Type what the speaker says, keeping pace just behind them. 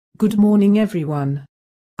Good morning everyone.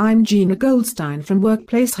 I'm Gina Goldstein from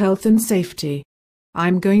Workplace Health and Safety.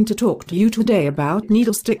 I'm going to talk to you today about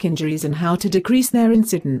needle stick injuries and how to decrease their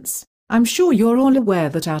incidence. I'm sure you're all aware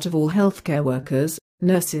that out of all healthcare workers,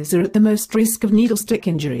 nurses are at the most risk of needle stick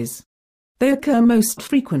injuries. They occur most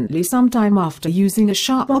frequently sometime after using a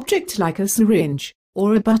sharp object like a syringe,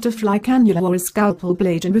 or a butterfly cannula or a scalpel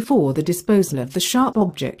blade and before the disposal of the sharp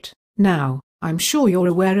object. Now, I'm sure you're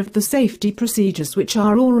aware of the safety procedures which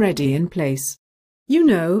are already in place. You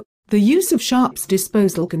know, the use of sharps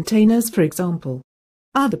disposal containers for example.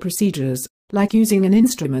 Other procedures, like using an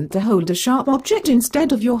instrument to hold a sharp object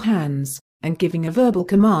instead of your hands, and giving a verbal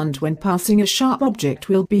command when passing a sharp object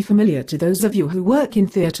will be familiar to those of you who work in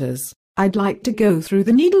theaters. I'd like to go through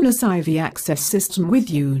the needleless IV access system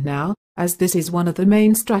with you now, as this is one of the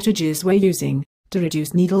main strategies we're using to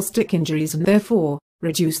reduce needle stick injuries and therefore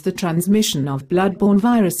reduce the transmission of blood-borne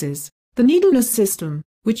viruses. The needleless system,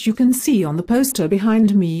 which you can see on the poster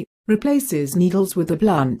behind me, replaces needles with a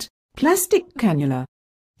blunt, plastic cannula.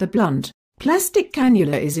 The blunt, plastic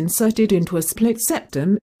cannula is inserted into a split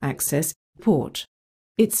septum access port.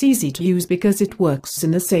 It's easy to use because it works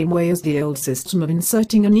in the same way as the old system of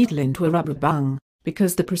inserting a needle into a rubber bung.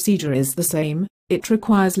 Because the procedure is the same, it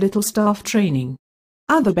requires little staff training.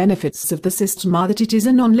 Other benefits of the system are that it is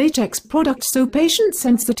a non-latex product so patient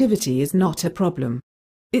sensitivity is not a problem.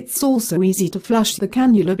 It's also easy to flush the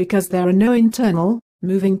cannula because there are no internal,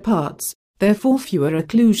 moving parts, therefore fewer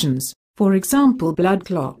occlusions, for example blood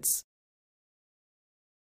clots.